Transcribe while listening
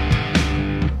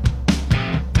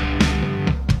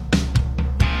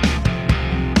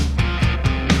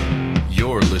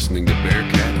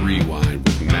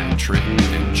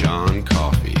Trenton and John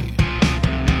Coffey.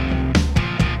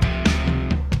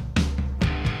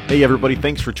 Hey everybody,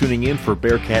 thanks for tuning in for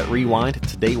Bearcat Rewind.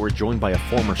 Today we're joined by a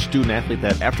former student athlete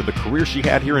that, after the career she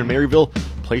had here in Maryville,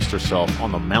 placed herself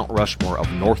on the Mount Rushmore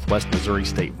of Northwest Missouri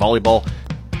State volleyball.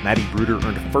 Maddie Bruder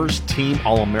earned first-team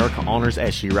All-America honors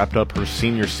as she wrapped up her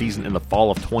senior season in the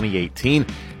fall of 2018.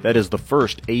 That is the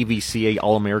first AVCA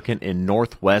All-American in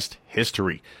Northwest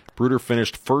history. Bruder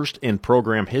finished first in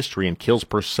program history in kills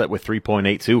per set with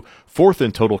 3.82, fourth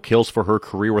in total kills for her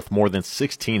career with more than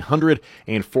 1,600,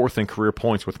 and fourth in career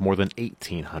points with more than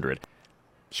 1,800.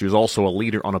 She was also a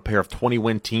leader on a pair of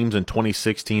 20-win teams in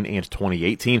 2016 and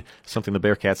 2018, something the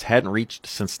Bearcats hadn't reached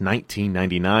since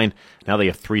 1999. Now they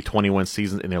have 3 20-win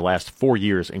seasons in their last 4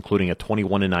 years, including a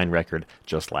 21-9 record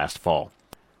just last fall.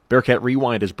 Bearcat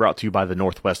Rewind is brought to you by the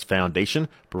Northwest Foundation,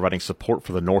 providing support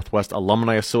for the Northwest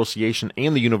Alumni Association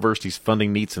and the university's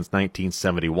funding needs since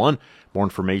 1971. More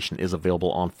information is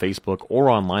available on Facebook or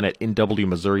online at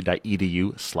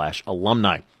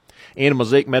nwmissouri.edu/alumni. And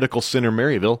Mosaic Medical Center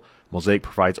Maryville. Mosaic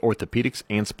provides orthopedics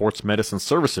and sports medicine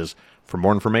services. For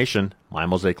more information,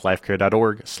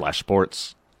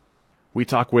 mymosaiclifecare.org/sports. We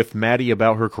talk with Maddie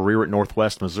about her career at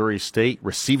Northwest Missouri State,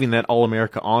 receiving that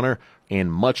All-America honor,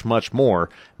 and much, much more.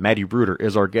 Maddie Bruder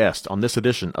is our guest on this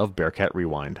edition of Bearcat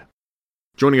Rewind.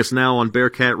 Joining us now on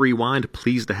Bearcat Rewind,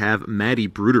 pleased to have Maddie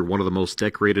Bruder, one of the most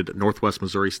decorated Northwest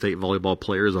Missouri State volleyball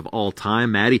players of all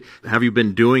time. Maddie, how have you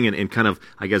been doing and kind of,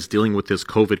 I guess, dealing with this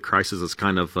COVID crisis that's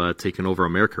kind of taken over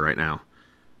America right now?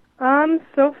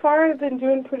 So far I've been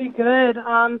doing pretty good.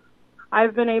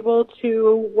 I've been able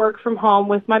to work from home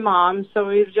with my mom, so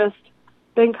we've just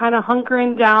been kind of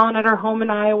hunkering down at our home in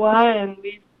Iowa, and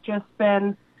we've just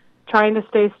been trying to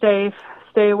stay safe,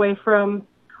 stay away from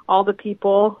all the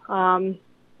people, and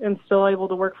still able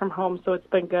to work from home, so it's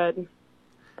been good.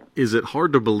 Is it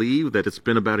hard to believe that it's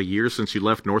been about a year since you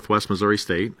left Northwest Missouri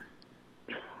State?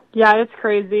 Yeah, it's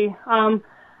crazy.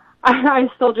 I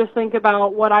still just think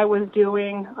about what I was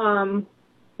doing,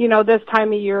 this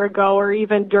time a year ago, or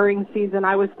even during season.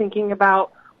 I was thinking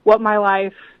about what my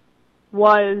life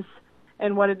was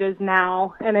and what it is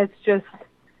now, and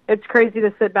it's crazy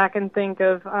to sit back and think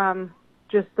of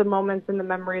just the moments and the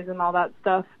memories and all that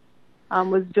stuff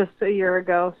was just a year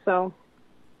ago. So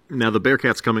now the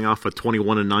Bearcats coming off a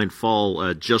 21-9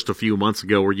 fall just a few months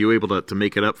ago. Were you able to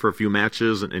make it up for a few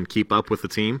matches and keep up with the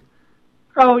team?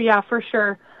 Oh yeah, for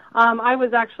sure. I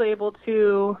was actually able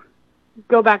to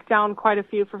go back down quite a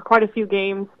few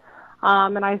games,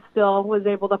 and I still was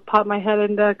able to pop my head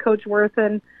into Coach Worth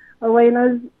and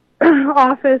Elena's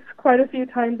office quite a few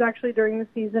times actually during the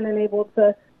season, and able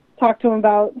to talk to them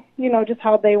about just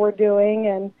how they were doing.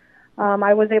 And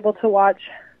I was able to watch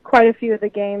quite a few of the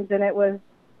games, and it was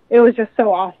just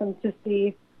so awesome to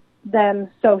see them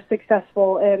so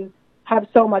successful and have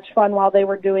so much fun while they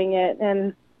were doing it.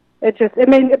 And it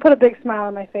put a big smile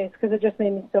on my face because it just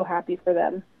made me so happy for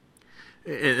them.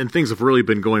 And things have really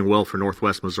been going well for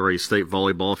Northwest Missouri State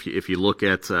volleyball. If you look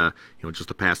at just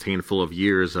the past handful of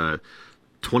years,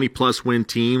 20-plus win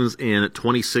teams in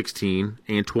 2016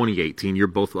 and 2018. You're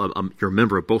a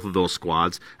member of both of those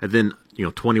squads, and then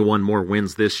 21 more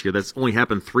wins this year. That's only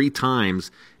happened 3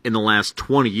 times in the last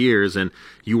 20 years, and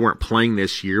you weren't playing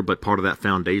this year, but part of that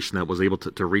foundation that was able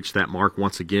to reach that mark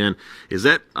once again. Is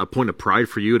that a point of pride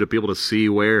for you to be able to see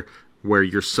where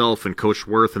yourself and Coach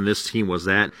Worth and this team was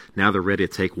at? Now they're ready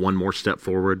to take one more step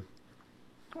forward?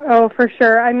 Oh, for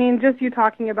sure. I mean, just you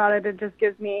talking about it just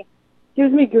gives me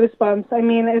goosebumps. I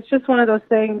mean, it's just one of those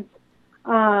things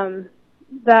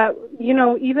that,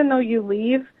 even though you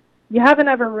leave, you haven't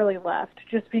ever really left,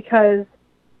 just because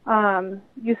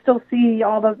you still see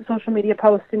all the social media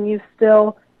posts, and you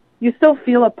still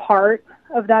feel a part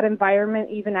of that environment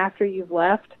even after you've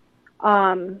left.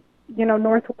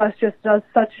 Northwest just does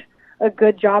such a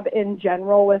good job in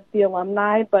general with the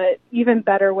alumni, but even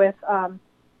better with,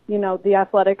 the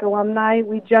athletic alumni.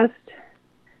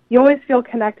 You always feel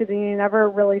connected, and you never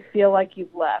really feel like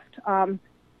you've left. And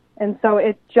so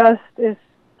it just is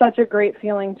such a great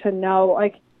feeling to know.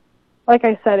 Like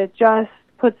I said, it just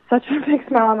puts such a big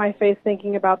smile on my face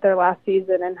thinking about their last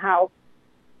season and how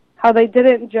they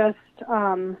didn't just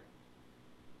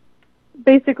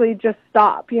basically just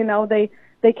stop. They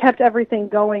kept everything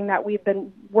going that we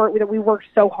worked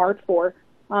so hard for,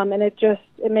 and it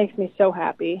makes me so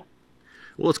happy.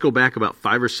 Well, let's go back about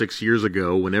 5 or 6 years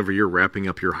ago, whenever you're wrapping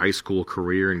up your high school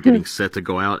career and getting set to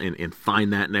go out and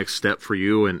find that next step for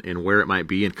you and where it might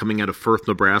be, and coming out of Firth,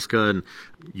 Nebraska, and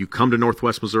you come to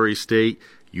Northwest Missouri State,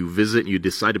 you visit, and you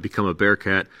decide to become a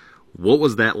Bearcat. What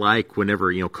was that like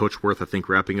whenever, Coach Worth, I think,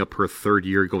 wrapping up her third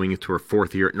year, going into her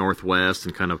fourth year at Northwest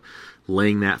and kind of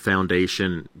laying that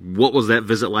foundation? What was that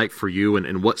visit like for you,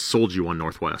 and what sold you on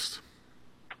Northwest?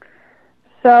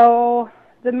 So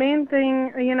the main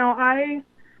thing, I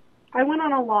went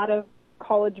on a lot of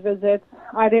college visits.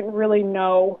 I didn't really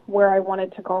know where I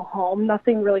wanted to go home.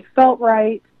 Nothing really felt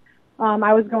right.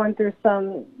 I was going through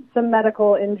some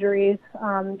medical injuries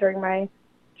during my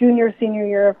senior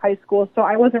year of high school, so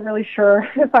I wasn't really sure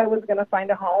if I was going to find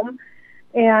a home.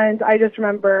 And I just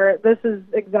remember this is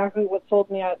exactly what sold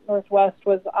me at Northwest.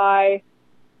 Was I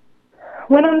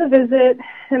went on the visit,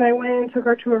 and I went and took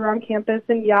our tour around campus,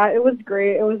 and yeah, it was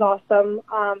great. It was awesome.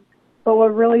 But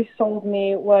what really sold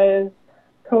me was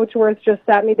Coach Worth just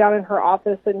sat me down in her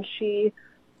office, and she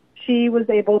was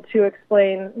able to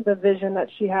explain the vision that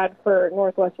she had for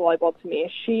Northwest volleyball to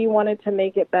me. She wanted to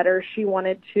make it better. She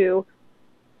wanted to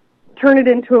turn it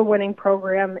into a winning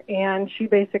program, and she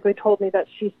basically told me that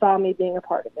she saw me being a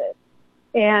part of it.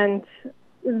 And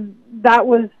that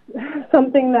was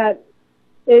something that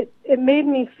it made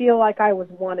me feel like I was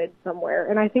wanted somewhere.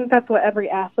 And I think that's what every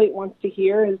athlete wants to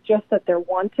hear, is just that they're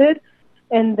wanted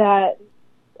and that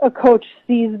a coach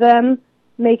sees them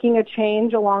making a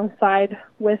change alongside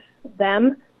with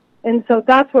them. And so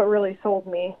that's what really sold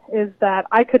me, is that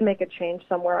I could make a change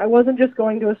somewhere. I wasn't just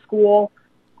going to a school,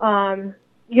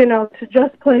 to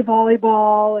just play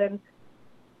volleyball and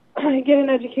get an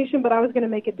education, but I was going to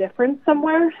make a difference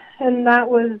somewhere. And that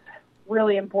was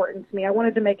really important to me. I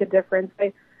wanted to make a difference.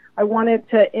 I wanted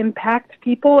to impact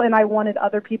people, and I wanted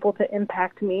other people to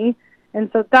impact me. And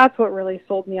so that's what really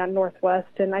sold me on Northwest.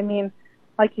 And I mean,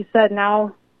 like you said,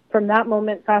 now from that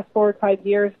moment, fast forward 5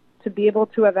 years, to be able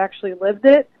to have actually lived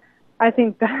it, I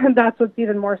think that's what's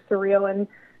even more surreal. And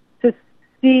to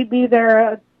be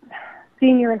there, a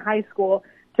senior in high school,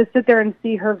 to sit there and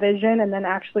see her vision and then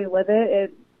actually live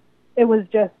it, it was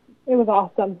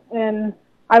awesome. And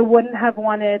I wouldn't have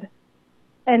wanted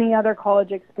any other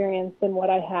college experience than what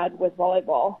I had with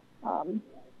volleyball.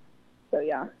 So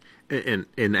yeah.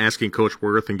 And asking Coach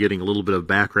Worth and getting a little bit of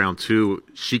background too,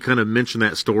 she kind of mentioned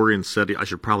that story and said I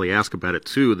should probably ask about it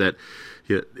too, that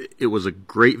it was a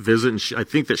great visit, and I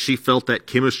think that she felt that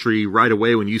chemistry right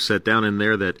away when you sat down in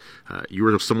there, that you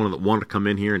were someone that wanted to come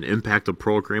in here and impact the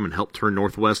program and help turn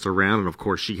Northwest around. And of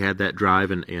course she had that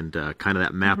drive and kind of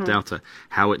that mapped out to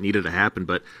how it needed to happen.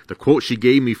 But the quote she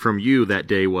gave me from you that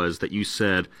day was that you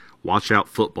said, "Watch out,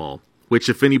 football." Which,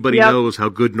 if anybody knows how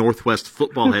good Northwest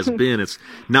football has been, it's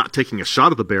not taking a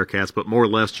shot at the Bearcats, but more or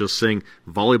less just saying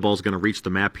volleyball is going to reach the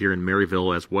map here in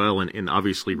Maryville as well, and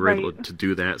obviously we're able to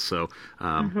do that. So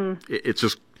it's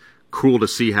just cool to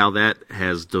see how that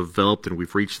has developed, and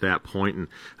we've reached that point.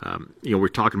 And we're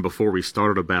talking before we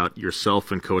started about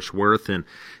yourself and Coach Worth and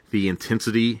the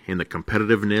intensity and the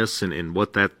competitiveness and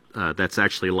what that's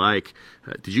actually like.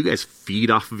 Did you guys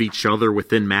feed off of each other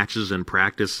within matches and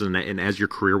practice and as your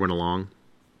career went along?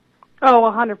 Oh,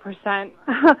 100%.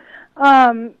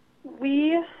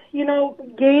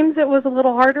 Games, it was a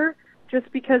little harder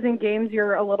just because in games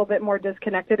you're a little bit more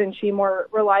disconnected, and she more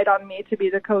relied on me to be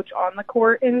the coach on the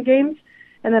court in games.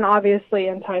 And then obviously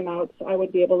in timeouts, I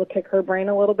would be able to pick her brain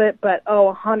a little bit, but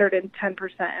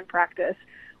 110% in practice.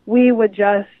 We would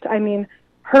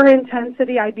her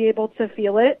intensity, I'd be able to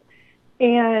feel it.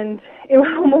 And it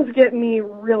would almost get me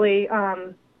really,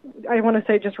 I want to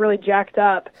say just really jacked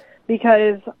up,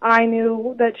 because I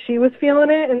knew that she was feeling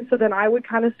it, and so then I would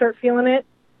kind of start feeling it.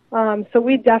 So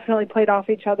we definitely played off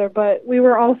each other, but we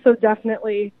were also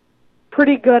definitely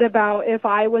pretty good about, if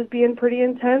I was being pretty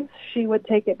intense, she would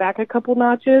take it back a couple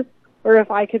notches, or if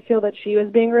I could feel that she was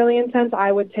being really intense,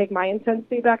 I would take my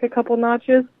intensity back a couple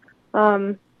notches.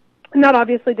 And that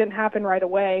obviously didn't happen right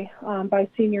away. By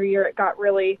senior year, it got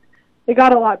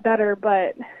a lot better,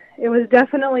 but it was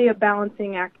definitely a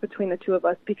balancing act between the two of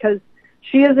us, because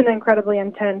she is an incredibly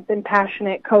intense and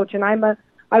passionate coach, and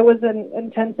I was an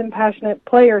intense and passionate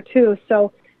player too.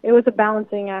 So it was a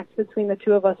balancing act between the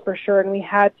two of us for sure. And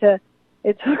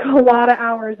it took a lot of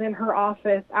hours in her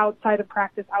office, outside of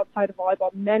practice, outside of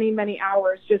volleyball, many, many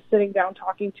hours just sitting down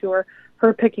talking to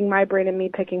her picking my brain and me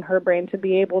picking her brain, to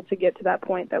be able to get to that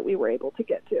point that we were able to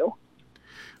get to.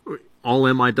 All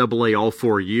MIAA all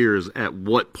 4 years, at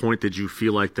what point did you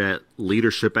feel like that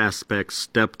leadership aspect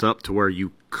stepped up to where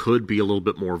you could be a little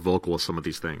bit more vocal with some of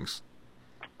these things?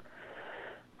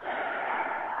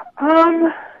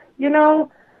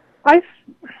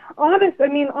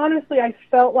 Honestly, I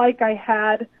felt like I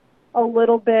had a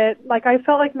little bit, I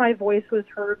felt like my voice was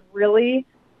heard really,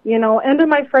 end of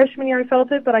my freshman year I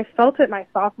felt it, but I felt it my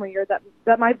sophomore year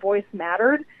that my voice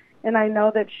mattered. And I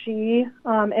know that she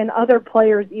and other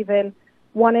players even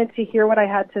wanted to hear what I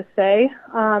had to say.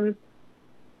 And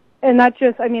that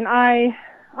just, I mean,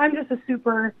 I'm just a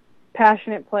super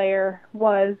passionate player,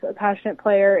 was a passionate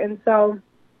player. And so,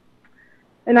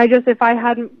 and I just, if I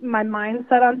had my mind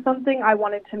set on something, I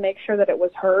wanted to make sure that it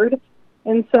was heard.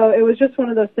 And so it was just one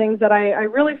of those things that I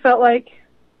really felt like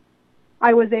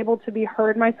I was able to be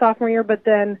heard my sophomore year, but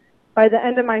then by the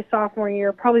end of my sophomore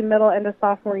year, probably middle, end of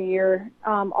sophomore year,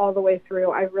 all the way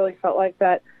through, I really felt like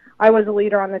that I was a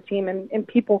leader on the team and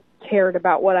people cared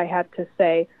about what I had to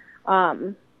say.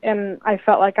 And I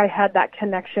felt like I had that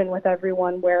connection with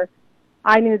everyone where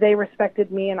I knew they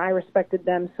respected me and I respected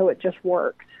them, so it just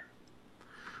worked.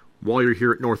 While you're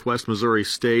here at Northwest Missouri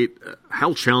State,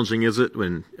 how challenging is it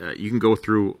when you can go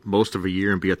through most of a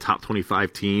year and be a top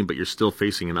 25 team, but you're still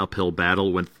facing an uphill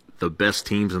battle with the best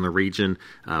teams in the region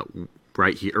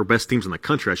right here, or best teams in the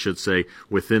country, I should say,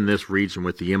 within this region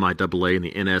with the MIAA and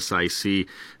the NSIC?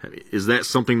 Is that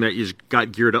something that you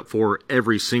got geared up for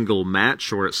every single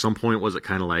match, or at some point was it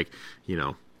kind of like,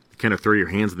 kind of throw your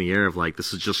hands in the air of like,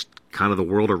 this is just kind of the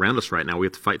world around us right now, we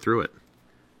have to fight through it?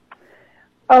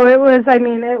 Oh,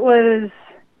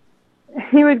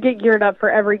 he would get geared up for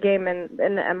every game in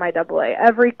the MIAA.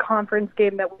 Every conference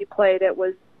game that we played, it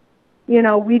was, we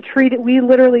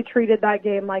literally treated that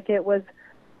game like it was,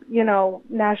 it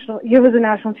was a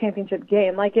national championship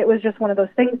game. Like it was just one of those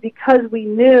things because we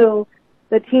knew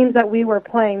the teams that we were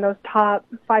playing, those top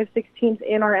 5-6 teams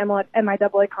in our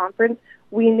MIAA conference,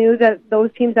 we knew that those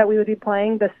teams that we would be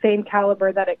playing the same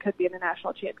caliber that it could be in a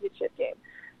national championship game.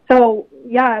 So,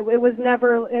 yeah, we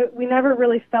never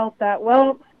really felt that,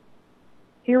 well,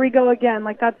 here we go again.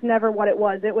 Like, that's never what it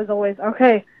was. It was always,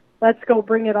 okay, let's go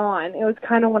bring it on. It was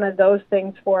kind of one of those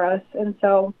things for us. And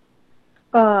so,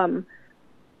 when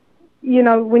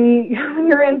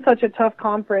you're in such a tough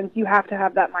conference, you have to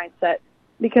have that mindset.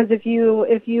 Because if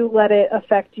you let it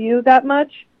affect you that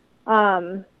much,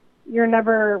 you're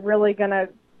never really going to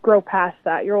grow past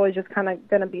that. You're always just kind of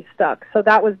going to be stuck. So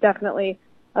that was definitely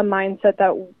a mindset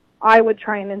that I would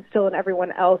try and instill in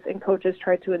everyone else, and coaches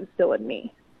tried to instill in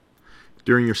me.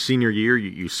 During your senior year,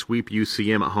 you sweep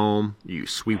UCM at home, you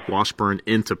sweep Washburn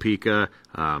in Topeka,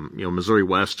 Missouri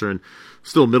Western,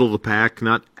 still middle of the pack,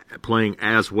 not playing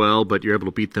as well, but you're able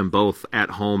to beat them both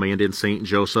at home and in St.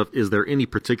 Joseph. Is there any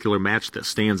particular match that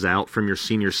stands out from your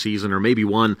senior season, or maybe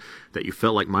one that you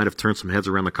felt like might have turned some heads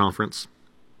around the conference?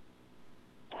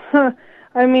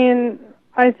 I mean,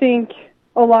 I think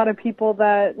a lot of people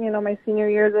that, my senior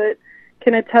year that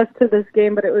can attest to this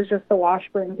game, but it was just the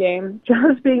Washburn game.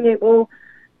 Just being able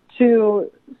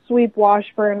to sweep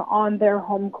Washburn on their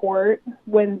home court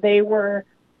when they were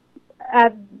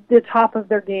at the top of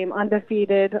their game,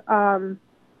 undefeated.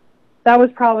 That was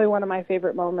probably one of my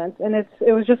favorite moments. And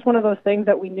it was just one of those things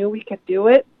that we knew we could do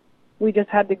it. We just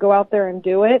had to go out there and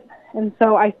do it. And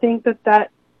so I think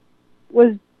that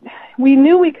was, we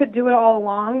knew we could do it all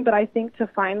along, but I think to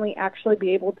finally actually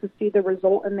be able to see the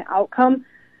result and the outcome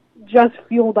just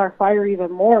fueled our fire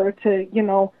even more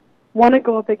to, want to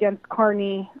go up against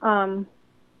Kearney and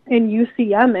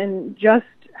UCM and just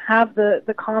have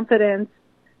the confidence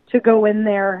to go in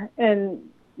there and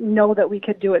know that we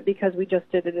could do it because we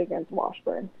just did it against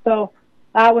Washburn. So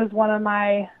that was one of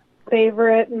my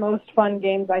favorite, most fun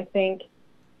games, I think.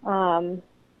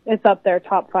 It's up there,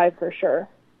 top 5 for sure.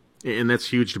 And that's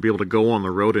huge to be able to go on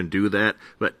the road and do that.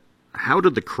 But how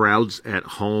did the crowds at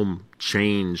home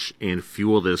change and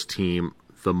fuel this team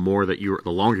the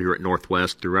longer you're at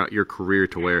Northwest throughout your career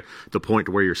to where the point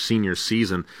to where your senior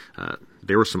season,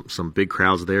 there were some big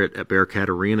crowds there at Bearcat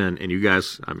Arena, and you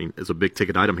guys, I mean, it's a big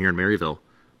ticket item here in Maryville.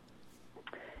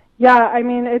 Yeah, I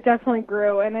mean, it definitely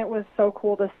grew, and it was so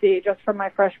cool to see just from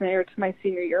my freshman year to my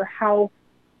senior year how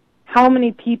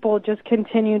many people just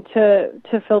continued to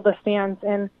fill the stands.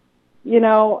 And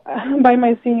by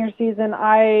my senior season,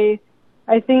 I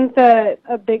think that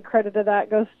a big credit to that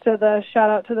goes to the shout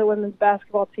out to the women's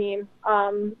basketball team.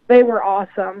 They were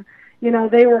awesome.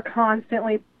 They were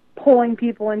constantly pulling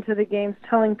people into the games,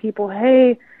 telling people,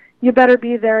 hey, you better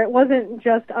be there. It wasn't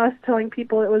just us telling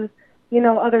people, it was,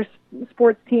 other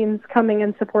sports teams coming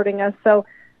and supporting us. So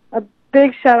a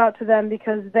big shout out to them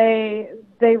because they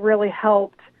really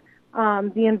helped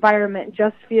the environment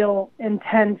just feel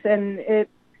intense, and it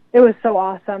was so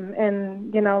awesome.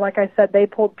 And, like I said, they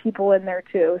pulled people in there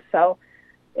too. So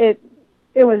it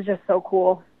was just so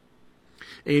cool.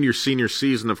 And your senior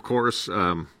season, of course,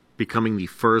 becoming the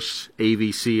first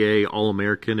AVCA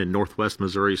All-American in Northwest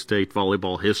Missouri State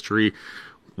volleyball history.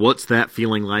 What's that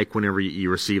feeling like whenever you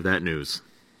receive that news?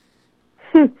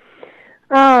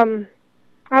 I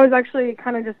was actually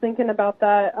kind of just thinking about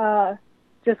that.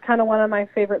 Just kind of one of my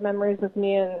favorite memories with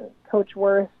me and Coach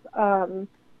Worth. You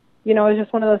know, it was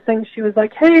just one of those things. She was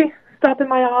like, hey, stop in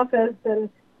my office. And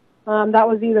that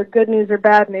was either good news or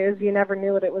bad news. You never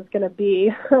knew what it was going to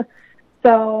be.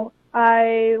 So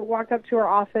I walked up to her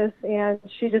office, and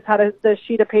she just had the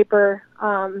sheet of paper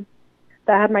that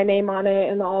had my name on it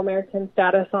and the All-American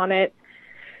status on it.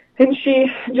 And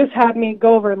she just had me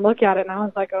go over and look at it, and I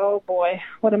was like, oh, boy,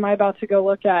 what am I about to go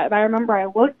look at? And I remember I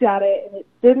looked at it, and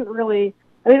I didn't really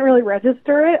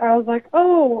register it. I was like,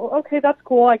 oh, okay, that's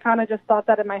cool. I kind of just thought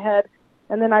that in my head.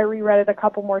 And then I reread it a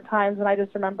couple more times, and I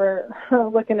just remember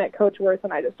looking at Coach Worth,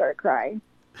 and I just started crying.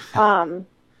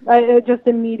 It just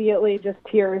immediately just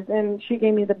tears, and she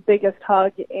gave me the biggest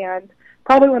hug, and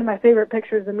probably one of my favorite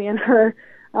pictures of me and her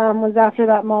was after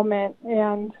that moment.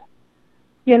 And,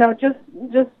 you know, just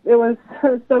it was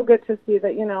so good to see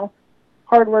that, you know,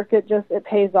 hard work, it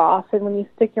pays off. And when you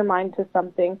stick your mind to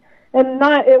something, and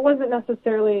it wasn't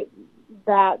necessarily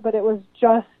that, but it was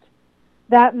just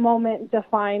that moment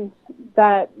defined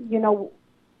that, you know,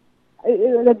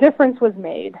 the difference was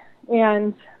made,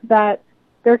 and that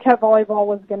Bearcat volleyball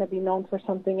was going to be known for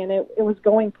something, and it was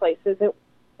going places. It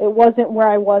wasn't where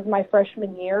I was my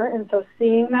freshman year, and so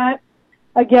seeing that,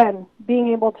 again, being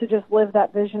able to just live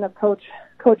that vision of Coach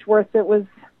Worth,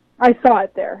 I saw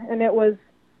it there, and it was,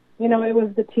 you know, it was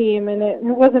the team, and it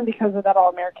wasn't because of that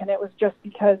All-American. It was just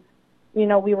because, you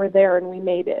know, we were there and we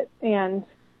made it, and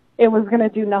it was going to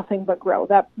do nothing but grow.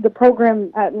 That the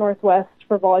program at Northwest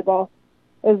for volleyball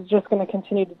is just going to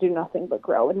continue to do nothing but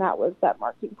grow, and that was that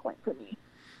marking point for me.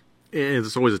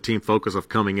 It's always a team focus of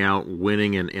coming out,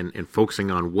 winning, and focusing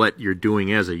on what you're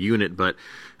doing as a unit. But,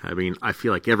 I mean, I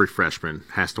feel like every freshman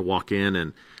has to walk in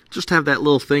and just have that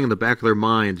little thing in the back of their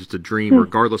mind, just a dream,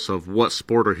 regardless of what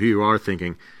sport or who you are,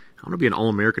 thinking, I want to be an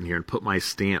All-American here and put my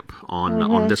stamp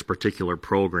on this particular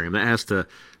program. That has to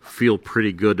feel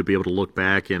pretty good to be able to look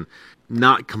back, and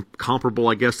not comparable,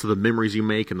 I guess, to the memories you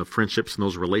make and the friendships and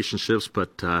those relationships,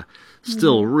 but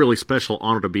still really special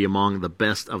honor to be among the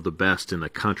best of the best in the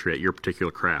country at your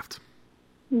particular craft.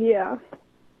 Yeah.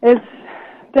 It's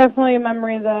definitely a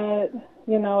memory that,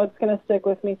 you know, it's going to stick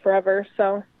with me forever.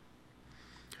 So.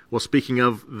 Well, speaking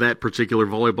of that particular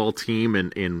volleyball team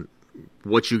and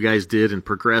what you guys did and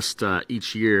progressed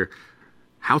each year,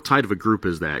 how tight of a group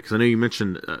is that? Because I know you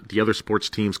mentioned the other sports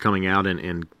teams coming out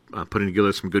and putting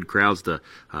together some good crowds to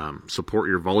support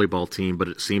your volleyball team, but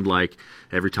it seemed like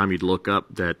every time you'd look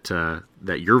up that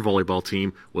your volleyball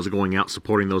team was going out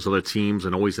supporting those other teams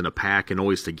and always in a pack and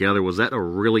always together. Was that a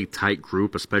really tight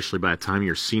group, especially by the time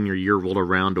your senior year rolled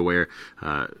around, to where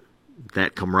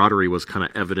that camaraderie was kind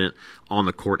of evident on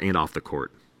the court and off the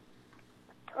court?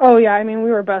 Oh, yeah. I mean,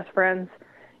 we were best friends.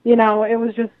 You know, it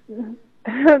was just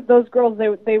those girls,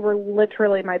 they were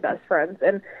literally my best friends,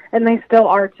 and they still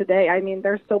are today. I mean,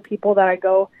 there's still people that I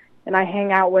go and I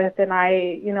hang out with and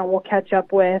I, you know, will catch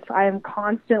up with. I am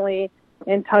constantly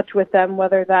in touch with them,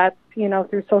 whether that's, you know,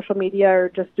 through social media or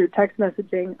just through text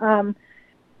messaging.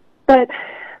 But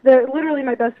they're literally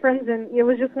my best friends, and it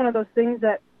was just one of those things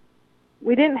that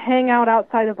we didn't hang out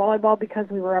outside of volleyball because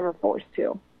we were ever forced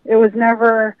to. It was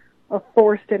never a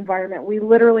forced environment. We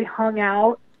literally hung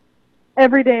out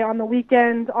every day, on the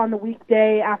weekends, on the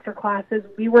weekday, after classes.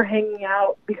 We were hanging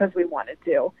out because we wanted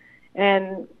to.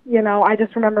 And, you know, I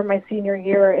just remember my senior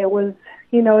year, it was,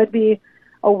 you know, it'd be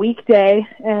a weekday,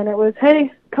 and it was,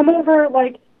 hey, come over.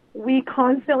 Like, we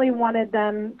constantly wanted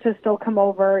them to still come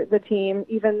over, the team,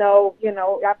 even though, you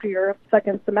know, after your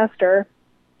second semester,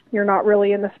 you're not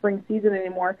really in the spring season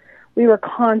anymore. We were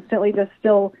constantly just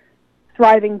still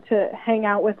thriving to hang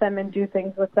out with them and do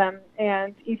things with them,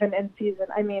 and even in season.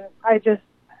 I mean, I just,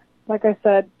 like I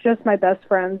said, just my best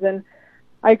friends, and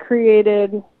I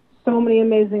created so many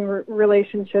amazing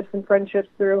relationships and friendships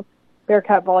through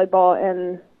Bearcat volleyball,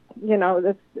 and, you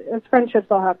know, it's friendships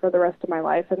I'll have for the rest of my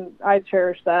life, and I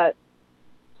cherish that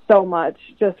so much,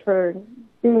 just for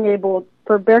being able,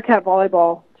 for Bearcat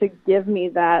volleyball to give me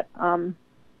that.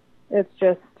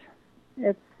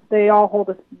 They all hold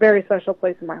a very special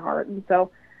place in my heart, and so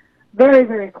very,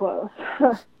 very close.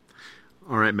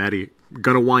 All right, Maddie,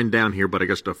 going to wind down here, but I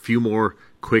guess a few more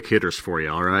quick hitters for you,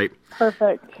 all right?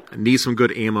 Perfect. I need some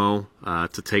good ammo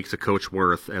to take to Coach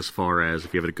Worth, as far as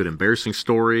if you have a good embarrassing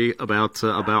story about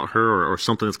her, or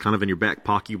something that's kind of in your back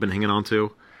pocket you've been hanging on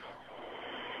to.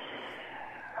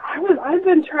 I've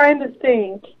been trying to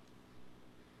think.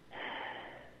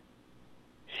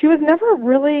 She was never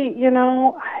really, you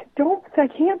know, I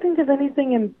can't think of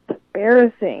anything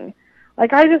embarrassing.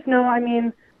 Like, I just know, I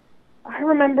mean, I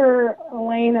remember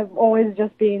Elaine of always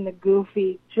just being the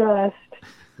goofy, just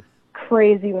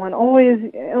crazy one. Always,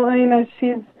 Elena,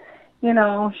 she's, you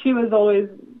know, she was always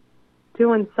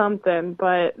doing something,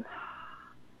 but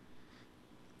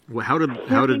Well,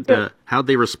 how'd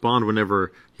they respond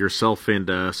whenever yourself and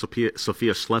Sophia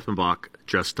Schleppenbach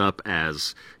dressed up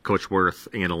as Coach Worth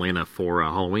and Elena for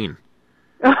Halloween?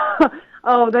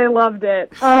 Oh, they loved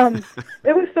it.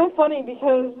 It was so funny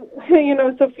because,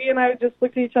 Sophia and I just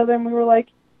looked at each other and we were like,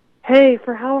 hey,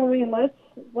 for Halloween,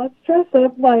 let's dress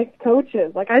up like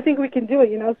coaches. Like, I think we can do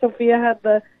it. Sophia had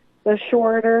the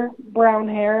shorter brown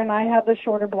hair and I had the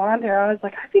shorter blonde hair. I was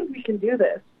like, I think we can do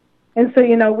this. And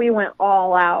so, we went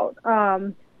all out.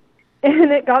 And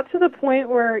it got to the point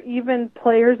where even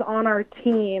players on our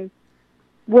team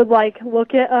would,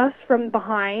 look at us from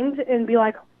behind and be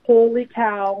like, holy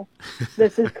cow,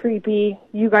 this is creepy.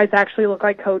 You guys actually look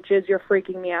like coaches. You're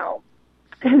freaking me out.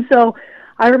 And so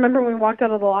I remember when we walked out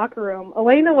of the locker room,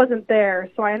 Elena wasn't there,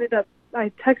 so I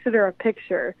texted her a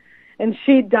picture, and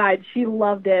she died. She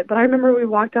loved it. But I remember we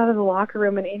walked out of the locker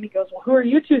room, and Amy goes, well, who are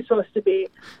you two supposed to be?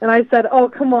 And I said, oh,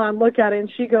 come on, look at it.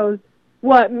 And she goes,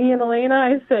 what, me and Elena?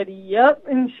 I said, yep.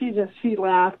 And she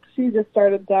laughed. She just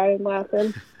started dying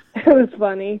laughing. It was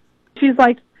funny. She's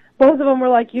like, both of them were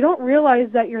like, you don't realize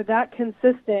that you're that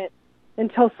consistent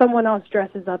until someone else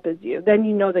dresses up as you. Then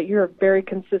you know that you're a very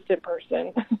consistent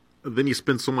person. Then you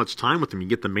spend so much time with them. You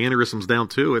get the mannerisms down,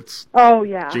 too. It's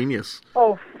genius.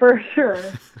 Oh, for sure.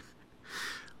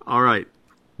 All right.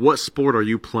 What sport are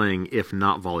you playing if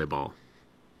not volleyball?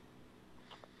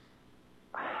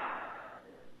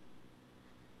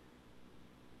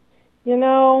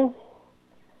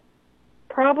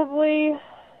 Probably...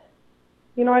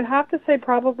 I'd have to say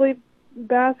probably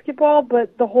basketball,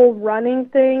 but the whole running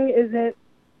thing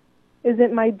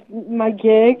isn't my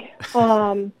gig.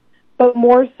 But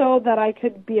more so that I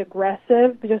could be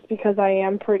aggressive, just because I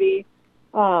am pretty.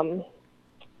 I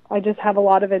just have a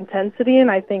lot of intensity,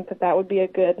 and I think that would be a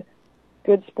good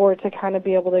sport to kind of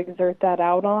be able to exert that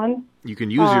out on. You can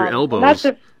use your elbows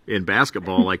in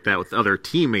basketball like that with other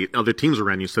teams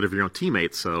around you instead of your own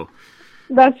teammates. So.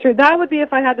 That's true. That would be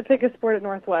if I had to pick a sport at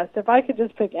Northwest. If I could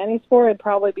just pick any sport, it'd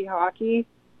probably be hockey,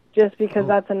 just because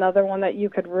that's another one that you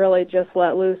could really just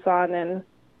let loose on and,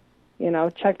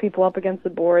 check people up against the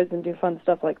boards and do fun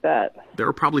stuff like that. There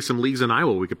are probably some leagues in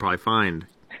Iowa we could probably find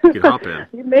you could hop in.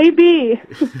 Maybe.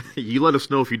 You let us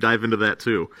know if you dive into that,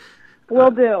 too.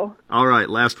 Will do. All right,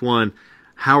 last one.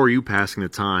 How are you passing the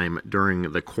time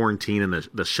during the quarantine and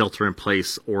the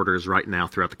shelter-in-place orders right now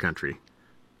throughout the country?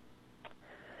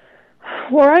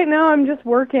 Well, right now I'm just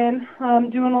working.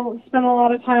 Spending a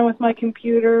lot of time with my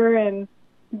computer and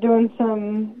doing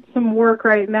some work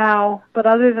right now. But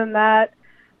other than that,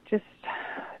 just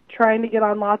trying to get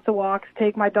on lots of walks,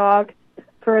 take my dog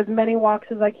for as many walks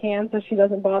as I can so she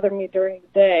doesn't bother me during the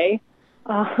day.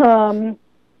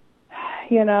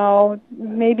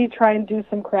 Maybe try and do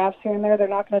some crafts here and there. They're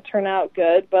not going to turn out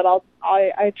good, but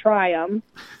I try them.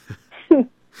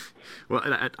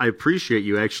 Well, I appreciate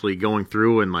you actually going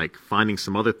through and finding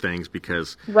some other things,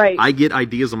 because I get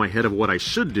ideas in my head of what I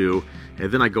should do,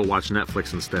 and then I go watch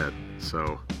Netflix instead.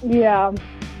 So yeah,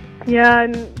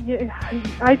 and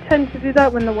I tend to do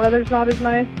that when the weather's not as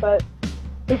nice. But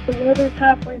if the weather's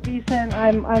halfway decent,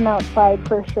 I'm outside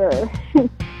for sure.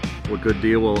 Well, good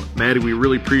deal. Well, Maddie, we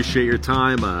really appreciate your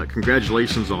time.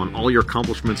 Congratulations on all your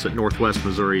accomplishments at Northwest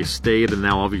Missouri State, and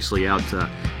now obviously out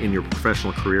in your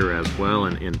professional career as well.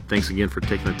 And thanks again for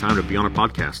taking the time to be on our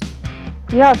podcast.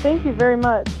 Yeah, thank you very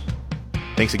much.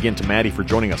 Thanks again to Maddie for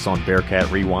joining us on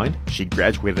Bearcat Rewind. She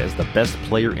graduated as the best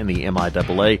player in the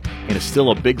MIAA and is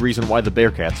still a big reason why the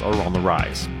Bearcats are on the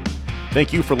rise.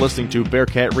 Thank you for listening to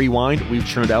Bearcat Rewind. We've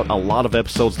churned out a lot of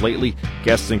episodes lately.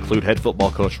 Guests include head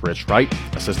football coach Rich Wright,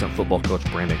 assistant football coach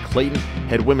Brandon Clayton,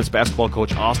 head women's basketball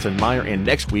coach Austin Meyer, and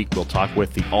next week we'll talk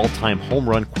with the all-time home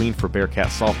run queen for Bearcat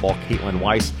softball, Caitlin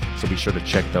Weiss, so be sure to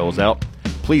check those out.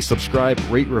 Please subscribe,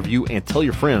 rate, review, and tell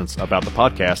your friends about the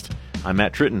podcast. I'm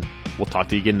Matt Tritton. We'll talk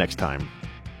to you again next time.